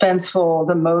suspenseful,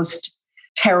 the most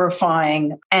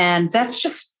terrifying. And that's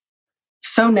just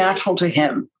so natural to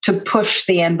him, to push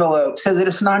the envelope so that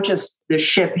it's not just the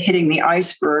ship hitting the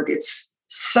iceberg. It's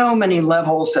so many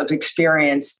levels of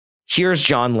experience. Here's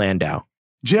Jon Landau.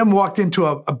 Jim walked into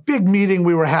a big meeting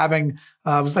we were having.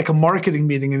 It was like a marketing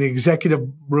meeting in the executive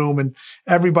room, and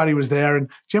everybody was there. And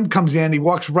Jim comes in, he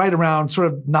walks right around,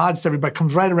 sort of nods to everybody,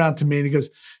 comes right around to me, and he goes,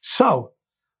 "So,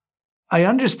 I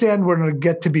understand we're going to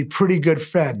get to be pretty good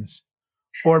friends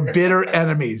or bitter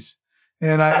enemies."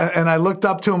 And I looked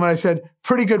up to him and I said,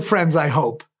 "Pretty good friends, I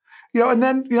hope." And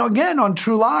then, again, on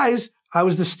True Lies, I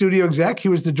was the studio exec, he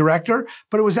was the director,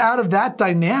 but it was out of that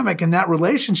dynamic and that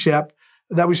relationship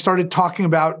that we started talking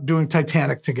about doing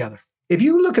Titanic together. If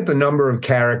you look at the number of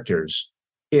characters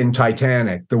in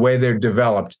Titanic, the way they're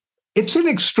developed, it's an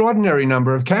extraordinary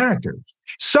number of characters.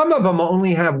 Some of them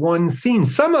only have one scene.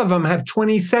 Some of them have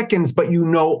 20 seconds, but you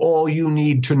know all you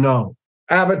need to know.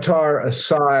 Avatar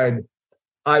aside,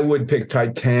 I would pick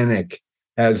Titanic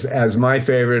as my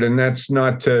favorite. And that's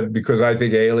not because I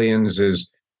think Aliens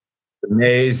is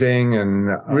amazing. And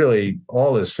really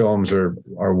all his films are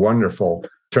wonderful.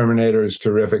 Terminator is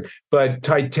terrific. But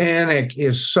Titanic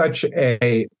is such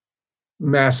a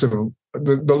massive,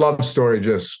 the love story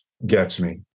just gets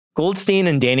me. Goldstein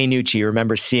and Danny Nucci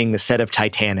remember seeing the set of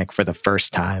Titanic for the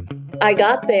first time. I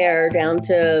got there down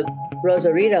to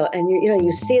Rosarito, and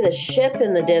you see the ship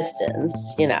in the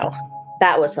distance.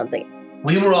 That was something.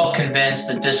 We were all convinced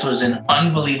that this was an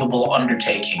unbelievable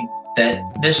undertaking, that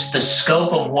the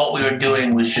scope of what we were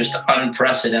doing was just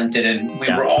unprecedented, and we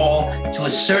were all, to a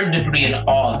certain degree, in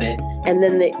awe of it. And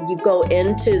then you go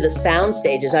into the sound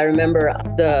stages. I remember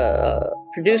the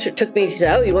producer took me, he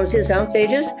said, "Oh, you want to see the sound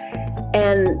stages?"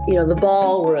 And, the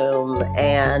ballroom,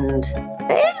 and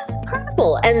it was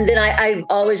incredible. And then I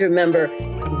always remember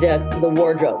the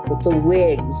wardrobe with the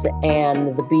wigs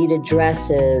and the beaded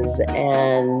dresses,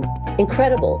 and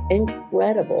incredible.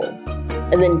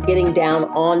 And then getting down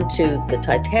onto the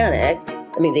Titanic,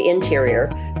 the interior,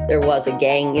 there was a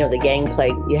gang, the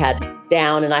gangplank you had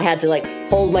down, and I had to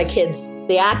hold my kids,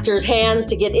 the actors' hands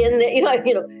to get in there.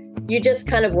 You just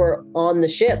kind of were on the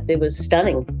ship. It was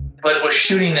stunning. But we're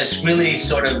shooting this really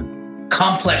sort of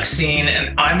complex scene,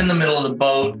 and I'm in the middle of the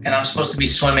boat, and I'm supposed to be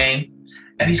swimming,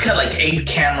 and he's got 8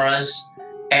 cameras,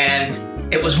 and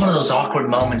it was one of those awkward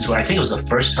moments where I think it was the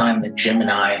first time that Jim and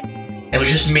it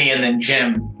was just me and then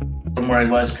Jim from where I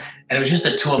was, and it was just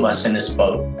the two of us in this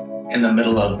boat in the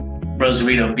middle of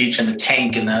Rosarito Beach in the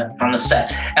tank on the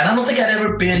set. And I don't think I'd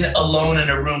ever been alone in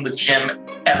a room with Jim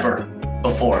ever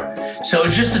before. So it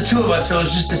was just the two of us, so it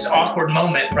was just this awkward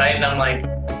moment, right? And I'm like,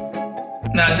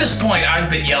 now at this point, I've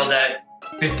been yelled at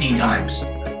 15 times.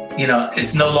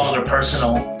 It's no longer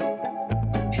personal.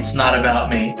 It's not about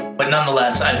me. But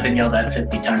nonetheless, I've been yelled at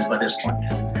 50 times by this point.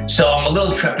 So I'm a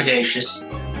little trepidatious.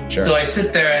 Sure. So I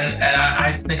sit there and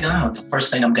I think, the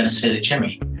first thing I'm going to say to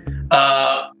Jimmy,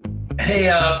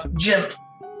 "Hey, Jim,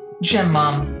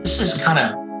 this is kind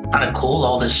of cool,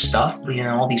 all this stuff,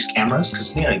 all these cameras,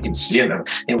 because, you can see them.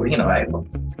 There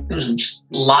was just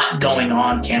a lot going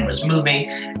on, cameras moving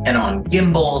and on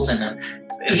gimbals, and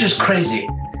it was just crazy."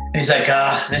 And he's like,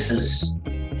 this is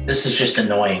just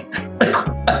annoying.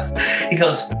 He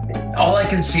goes, "All I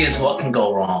can see is what can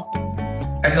go wrong."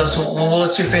 I go, "So, well,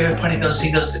 what's your favorite part?" He goes,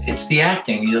 "It's the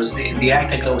acting." He goes, the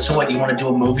acting. I go, "So what, you want to do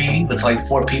a movie with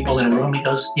 4 people in a room?" He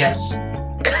goes, "Yes."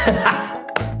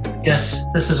 Yes,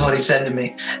 this is what he said to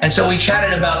me. And so we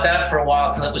chatted about that for a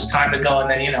while till it was time to go.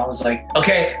 And then, I was like,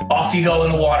 "Okay, off you go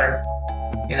in the water,"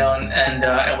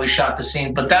 and we shot the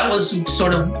scene. But that was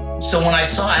sort of, so when I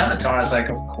saw Avatar, I was like,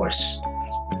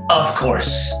 of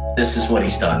course, this is what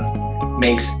he's done.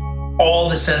 Makes all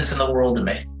the sense in the world to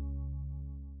me.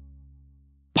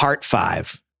 Part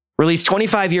 5. Released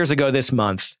 25 years ago this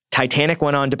month, Titanic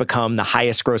went on to become the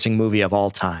highest-grossing movie of all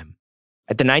time.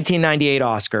 At the 1998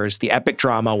 Oscars, the epic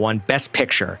drama won Best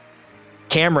Picture.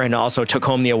 Cameron also took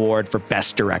home the award for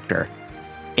Best Director.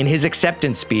 In his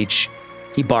acceptance speech,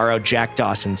 he borrowed Jack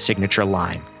Dawson's signature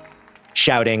line,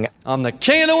 shouting, "I'm the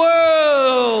king of the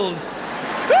world!"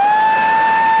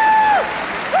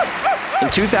 In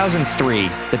 2003,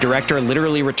 the director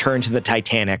literally returned to the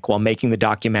Titanic while making the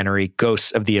documentary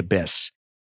Ghosts of the Abyss.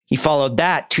 He followed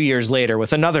that 2 years later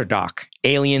with another doc,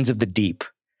 Aliens of the Deep.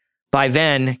 By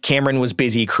then, Cameron was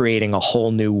busy creating a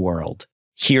whole new world.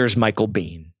 Here's Michael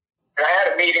Biehn. I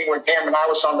had a meeting with him, and I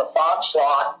was on the Fox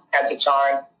slot at the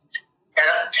time.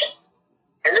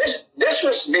 And this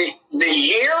was the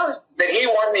year that he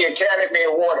won the Academy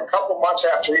Award. A couple months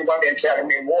after he won the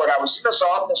Academy Award, I was in his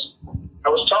office, I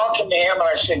was talking to him and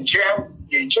I said, Jim,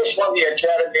 you just won the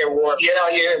Academy Award. You know,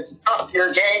 you up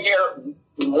your game here.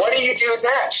 What do you do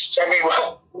next? I mean,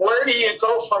 where do you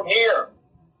go from here?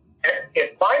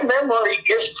 If my memory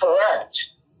is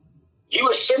correct, he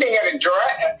was sitting at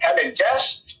a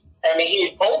desk and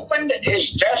he opened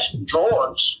his desk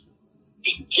drawers.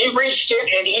 He reached in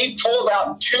and he pulled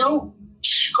out 2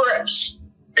 scripts.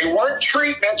 They weren't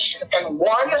treatments, and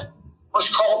one was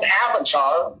called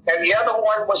Avatar, and the other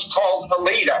one was called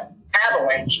Alita,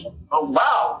 Avalanche. Oh,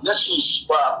 wow, this is,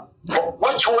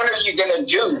 which one are you going to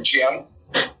do, Jim?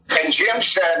 And Jim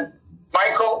said,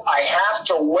 Michael, I have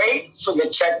to wait for the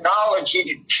technology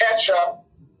to catch up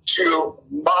to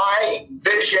my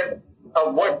vision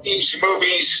of what these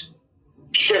movies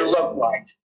should look like.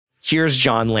 Here's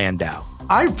John Landau.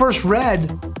 I first read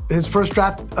his first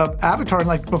draft of Avatar,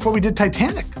 before we did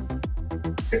Titanic.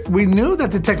 We knew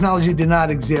that the technology did not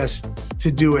exist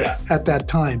to do it at that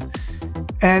time.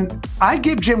 And I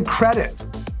give Jim credit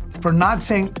for not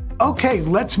saying, okay,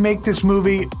 let's make this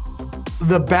movie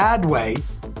the bad way,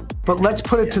 but let's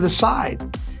put it to the side.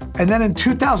 And then in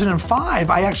 2005,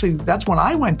 that's when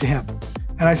I went to him.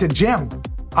 And I said, Jim,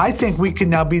 I think we can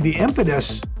now be the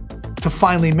impetus to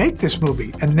finally make this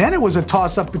movie. And then it was a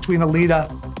toss-up between Alita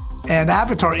and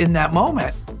Avatar in that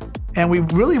moment. And we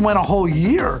really went a whole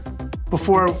year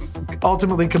before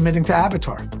ultimately committing to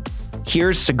Avatar.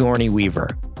 Here's Sigourney Weaver.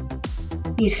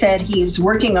 He said he was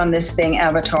working on this thing,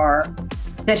 Avatar,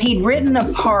 that he'd written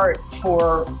a part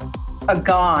for a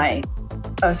guy,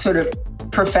 a sort of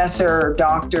professor,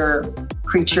 doctor,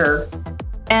 creature,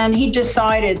 and he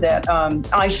decided that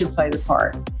I should play the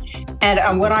part.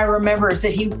 And what I remember is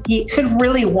that he sort of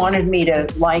really wanted me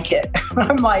to like it.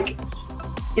 I'm like,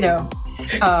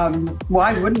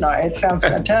 why wouldn't I? It sounds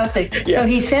fantastic. Yeah. So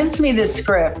he sends me this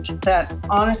script that,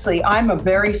 honestly, I'm a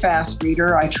very fast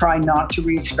reader. I try not to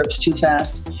read scripts too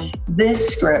fast. This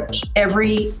script,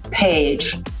 every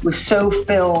page was so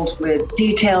filled with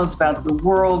details about the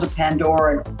world of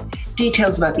Pandora,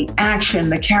 details about the action,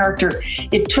 the character.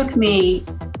 It took me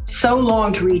so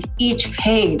long to read each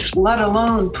page, let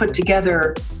alone put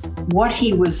together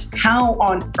how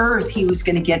on earth he was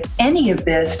going to get any of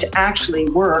this to actually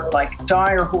work, like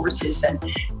dire horses and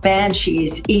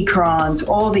banshees, ekrons,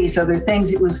 all these other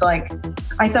things. It was like,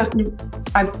 I thought,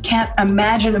 I can't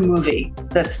imagine a movie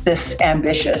that's this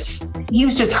ambitious. He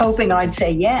was just hoping I'd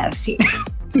say yes.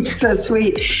 He's so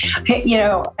sweet,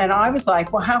 and I was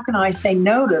like, well, how can I say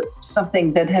no to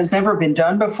something that has never been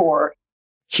done before?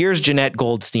 Here's Jeanette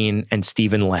Goldstein and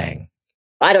Stephen Lang.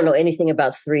 I don't know anything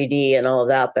about 3D and all of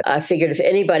that, but I figured if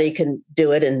anybody can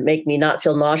do it and make me not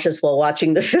feel nauseous while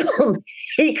watching the film,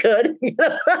 he could.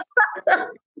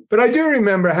 But I do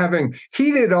remember having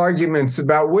heated arguments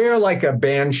about where, like a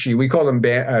banshee, we called them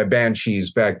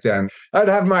banshees back then. I'd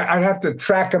have to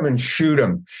track them and shoot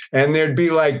them, and there'd be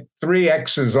like 3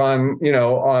 X's on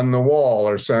the wall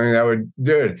or something that would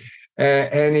do it.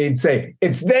 And he'd say,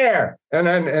 "It's there," and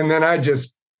then I'd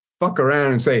just fuck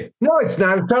around and say, "No, it's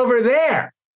not. It's over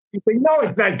there." He'd say, "No,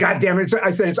 it's not. Goddamn it!" I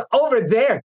said, "It's over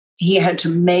there." He had to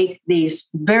make these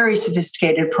very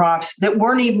sophisticated props that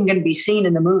weren't even going to be seen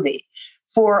in the movie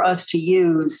for us to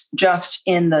use just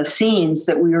in the scenes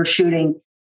that we were shooting.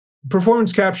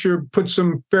 Performance capture puts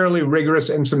some fairly rigorous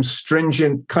and some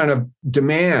stringent kind of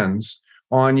demands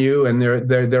on you, and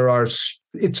there are.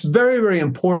 It's very, very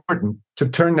important to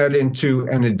turn that into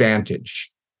an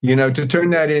advantage. To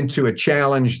turn that into a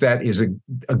challenge that is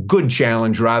a good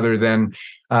challenge rather than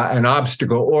an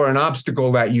obstacle, or an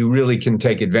obstacle that you really can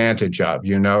take advantage of.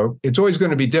 It's always going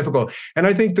to be difficult. And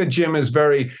I think that Jim is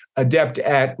very adept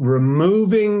at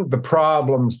removing the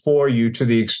problem for you to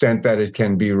the extent that it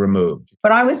can be removed.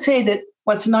 But I would say that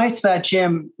what's nice about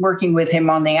Jim, working with him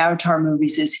on the Avatar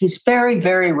movies, is he's very,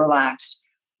 very relaxed.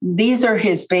 These are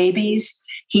his babies.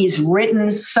 He's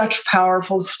written such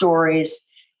powerful stories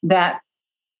that,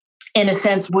 in a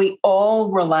sense, we all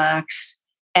relax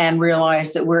and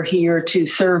realize that we're here to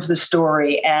serve the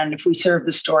story. And if we serve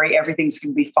the story, everything's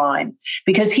going to be fine,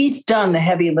 because he's done the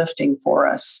heavy lifting for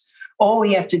us. All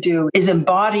we have to do is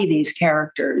embody these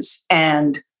characters,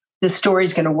 and the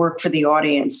story's going to work for the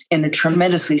audience in a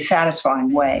tremendously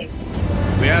satisfying way.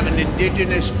 We have an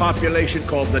indigenous population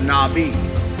called the Na'vi.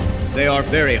 They are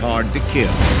very hard to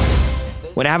kill.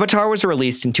 When Avatar was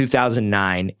released in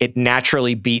 2009, it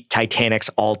naturally beat Titanic's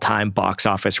all-time box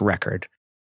office record.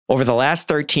 Over the last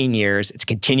 13 years, it's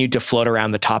continued to float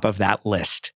around the top of that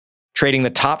list, trading the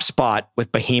top spot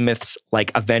with behemoths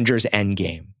like Avengers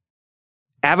Endgame.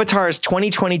 Avatar's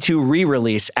 2022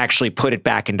 re-release actually put it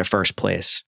back into first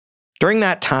place. During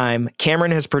that time,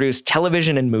 Cameron has produced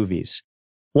television and movies.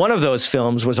 One of those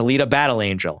films was Alita: Battle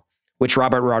Angel, which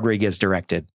Robert Rodriguez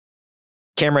directed.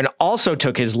 Cameron also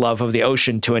took his love of the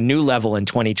ocean to a new level in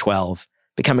 2012,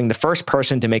 becoming the first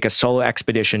person to make a solo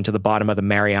expedition to the bottom of the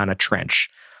Mariana Trench.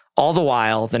 All the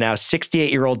while, the now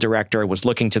 68-year-old director was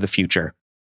looking to the future.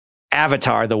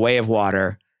 Avatar: The Way of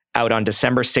Water, out on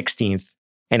December 16th,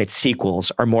 and its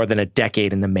sequels are more than a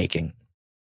decade in the making.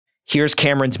 Here's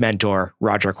Cameron's mentor,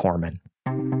 Roger Corman.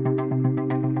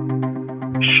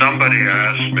 Somebody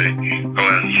asked me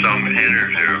in some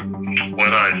interview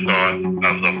what I thought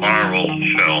of the Marvel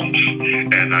films,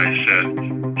 and I said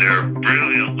they're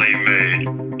brilliantly made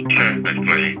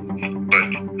technically, but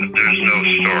there's no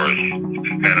story.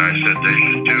 And I said they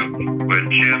should do what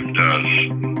Jim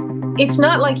does. It's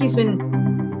not like he's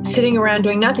been sitting around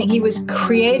doing nothing. He was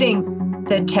creating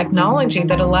the technology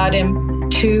that allowed him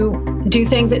to do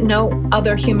things that no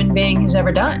other human being has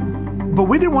ever done. But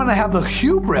we didn't want to have the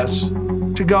hubris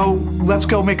to go, let's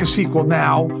go make a sequel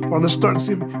now, or let's start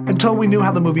until we knew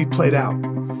how the movie played out.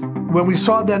 When we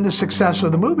saw then the success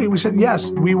of the movie, we said,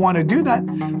 yes, we want to do that.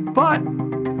 But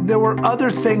there were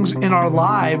other things in our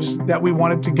lives that we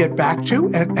wanted to get back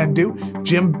to and do.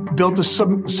 Jim built a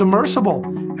submersible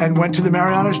and went to the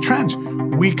Marianas Trench.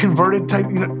 We converted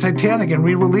Titanic and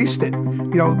re-released it.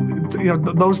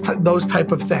 Those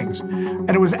type of things. And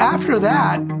it was after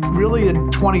that, really in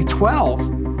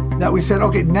 2012, that we said,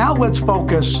 okay, now let's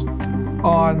focus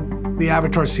on the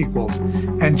Avatar sequels.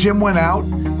 And Jim went out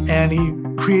and he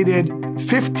created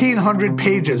 1,500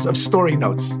 pages of story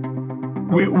notes.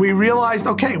 We realized,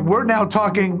 okay, we're now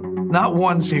talking not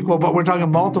one sequel, but we're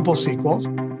talking multiple sequels.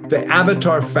 The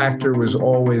Avatar factor was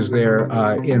always there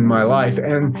in my life.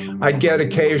 And I'd get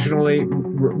occasionally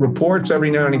reports every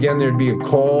now and again. There'd be a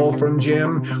call from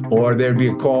Jim, or there'd be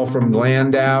a call from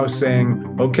Landau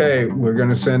saying, okay, we're going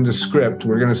to send a script.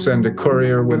 We're going to send a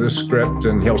courier with a script,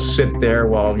 and he'll sit there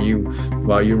while you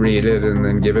read it and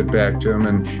then give it back to him.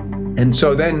 And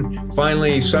so then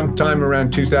finally, sometime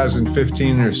around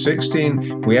 2015 or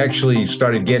 16, we actually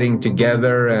started getting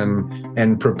together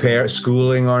and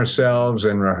schooling ourselves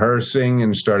and rehearsing,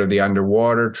 and started the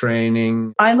underwater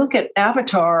training. I look at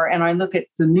Avatar and I look at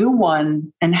the new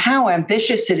one and how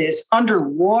ambitious it is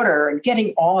underwater, and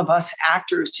getting all of us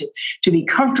actors to be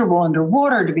comfortable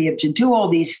underwater, to be able to do all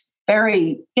these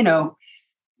very,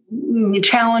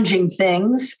 challenging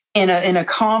things in a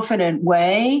confident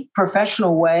way,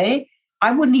 professional way.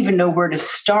 I wouldn't even know where to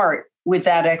start with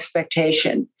that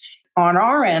expectation. On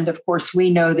our end, of course,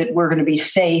 we know that we're going to be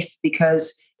safe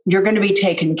because you're going to be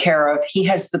taken care of. He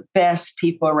has the best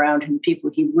people around him,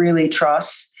 people he really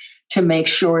trusts, to make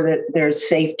sure that there's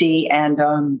safety.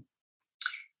 And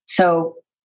so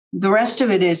the rest of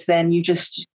it is then you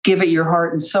just give it your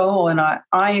heart and soul. And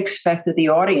I expect that the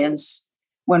audience,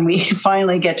 when we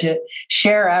finally get to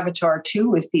share Avatar 2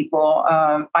 with people,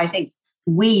 I think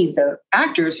we, the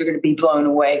actors, are going to be blown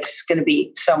away. It's going to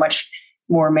be so much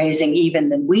more amazing even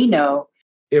than we know.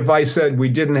 If I said we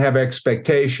didn't have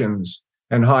expectations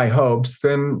and high hopes,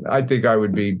 then I think I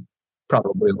would be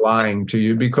probably lying to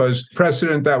you, because the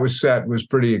precedent that was set was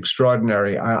pretty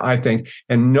extraordinary, I think.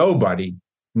 And nobody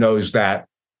knows that.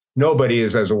 Nobody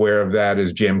is as aware of that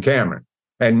as Jim Cameron.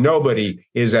 And nobody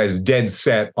is as dead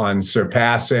set on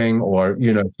surpassing or,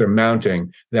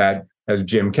 surmounting that as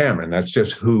Jim Cameron. That's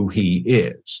just who he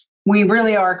is. We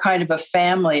really are kind of a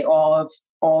family, all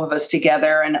of us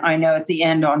together. And I know at the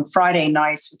end on Friday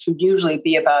nights, which would usually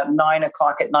be about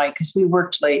 9:00 at night, because we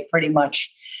worked late pretty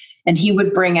much, and he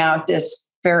would bring out this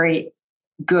very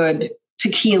good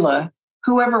tequila.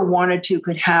 Whoever wanted to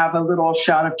could have a little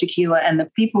shot of tequila, and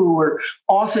the people who were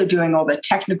also doing all the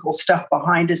technical stuff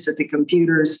behind us at the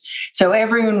computers. So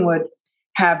everyone would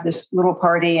have this little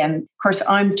party. And of course,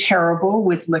 I'm terrible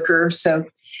with liquor. So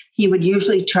he would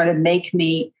usually try to make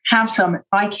me have some.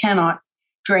 I cannot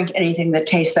drink anything that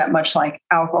tastes that much like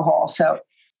alcohol. So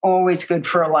always good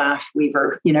for a laugh. We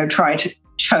were, trying to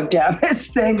chug down this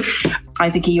thing. I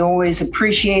think he always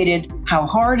appreciated how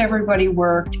hard everybody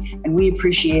worked, and we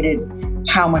appreciated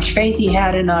how much faith he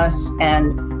had in us.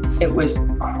 And it was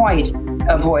quite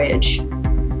a voyage.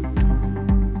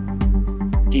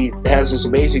 He has this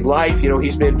amazing life.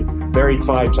 He's been married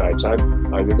 5 times. I've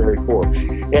been married 4.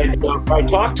 And I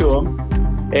talked to him,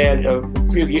 and a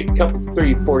couple,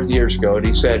 3-4 years ago, and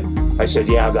I said,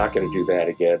 yeah, I'm not going to do that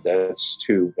again. That's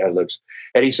too, that looks.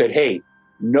 And he said, hey,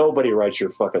 nobody writes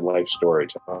your fucking life story,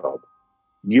 Tom.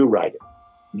 You write it.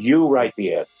 You write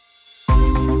the end.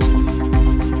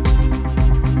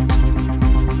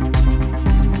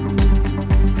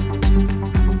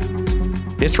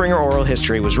 This Ringer Oral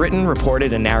History was written,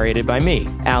 reported, and narrated by me,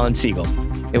 Alan Siegel.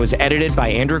 It was edited by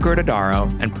Andrew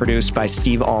Gordadaro and produced by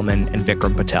Steve Allman and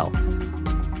Vikram Patel.